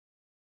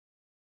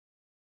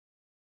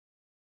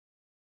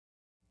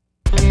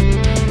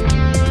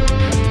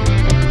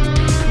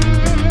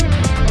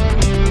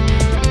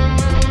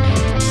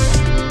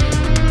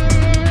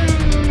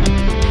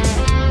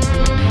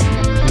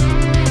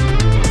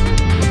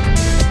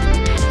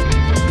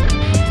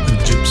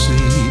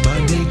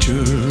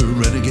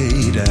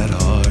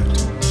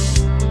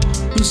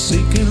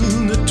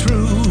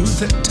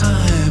that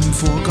time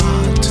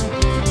forgot,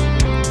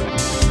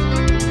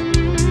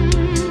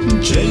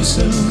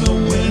 chasing the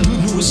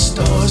wind with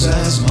stars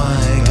as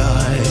my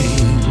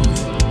guide.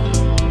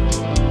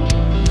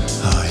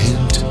 A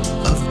hint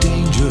of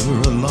danger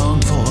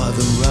along for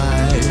the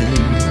ride,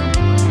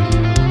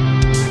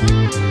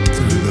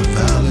 through the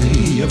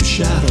valley of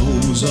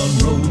shadows on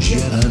roads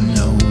yet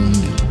unknown.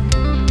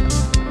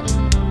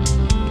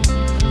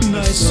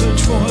 I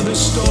search for the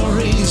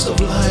stories of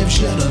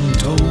lives yet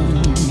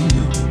untold,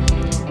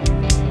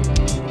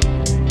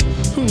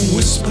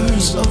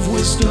 whispers of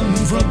wisdom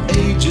from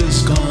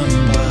ages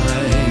gone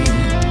by.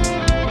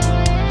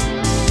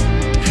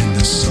 In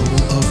the soul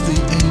of the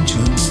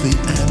ancients the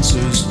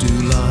answers do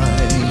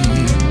lie.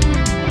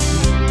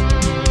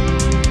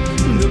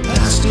 The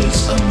past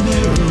is a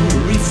mirror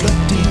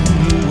reflecting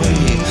the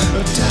way,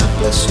 a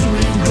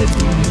tapestry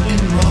written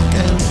in rock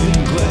and in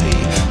clay,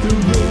 the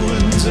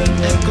ruins and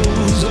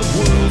echoes of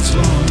worlds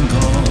long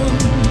gone.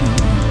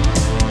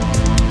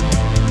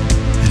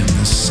 In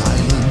the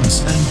silence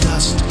and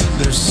dust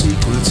their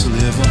secrets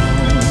live on.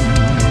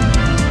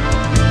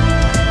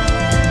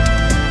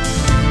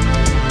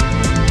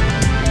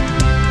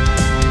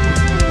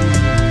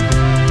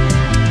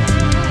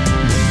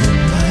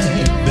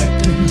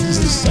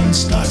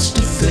 Starts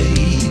to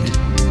fade.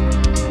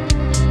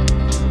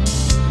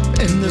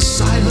 In the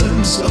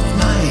silence of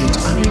night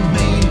I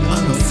remain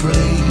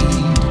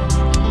unafraid.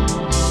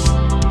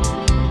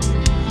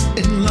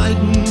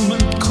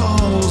 Enlightenment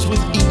calls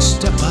with each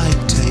step I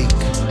take.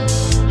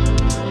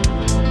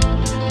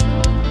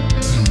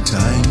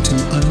 Time to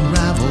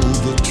unravel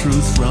the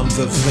truth from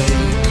the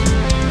fake.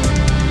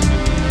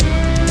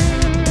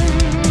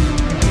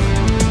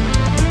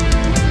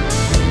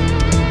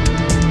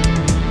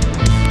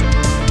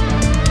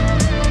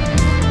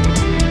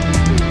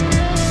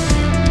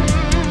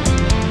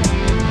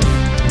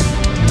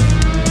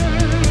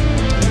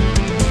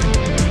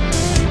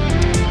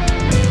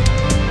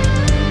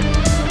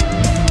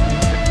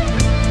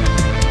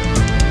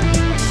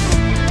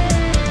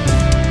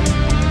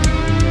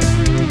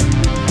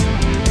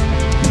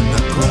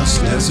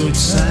 Desert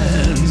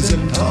sands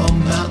and tall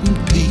mountain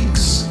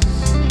peaks,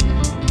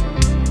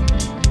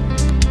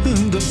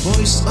 the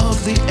voice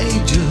of the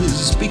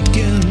ages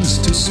begins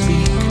to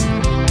speak.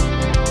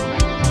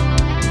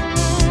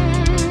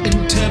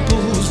 In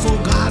temples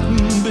forgotten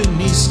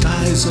beneath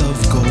skies of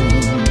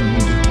gold,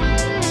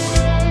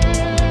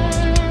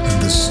 and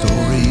the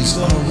stories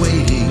are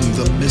waiting,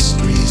 the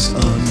mysteries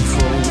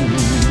unfold.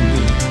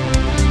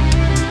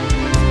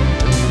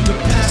 The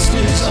past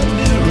is a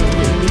mirror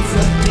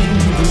reflecting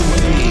the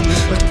way,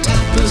 a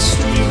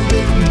tapestry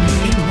written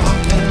in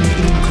rock and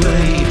in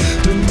clay,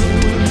 the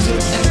ruins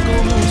and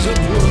echoes of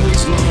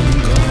worlds long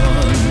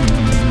gone.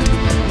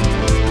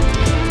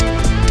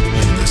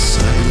 In the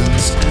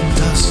silence and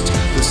dust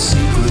the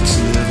secrets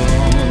live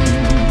on.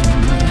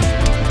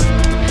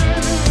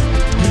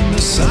 In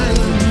the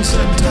silence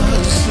and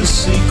dust the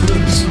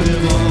secrets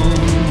live on.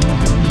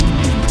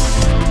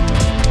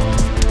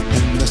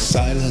 In the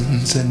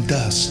silence and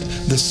dust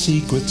the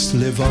secrets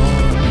live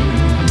on.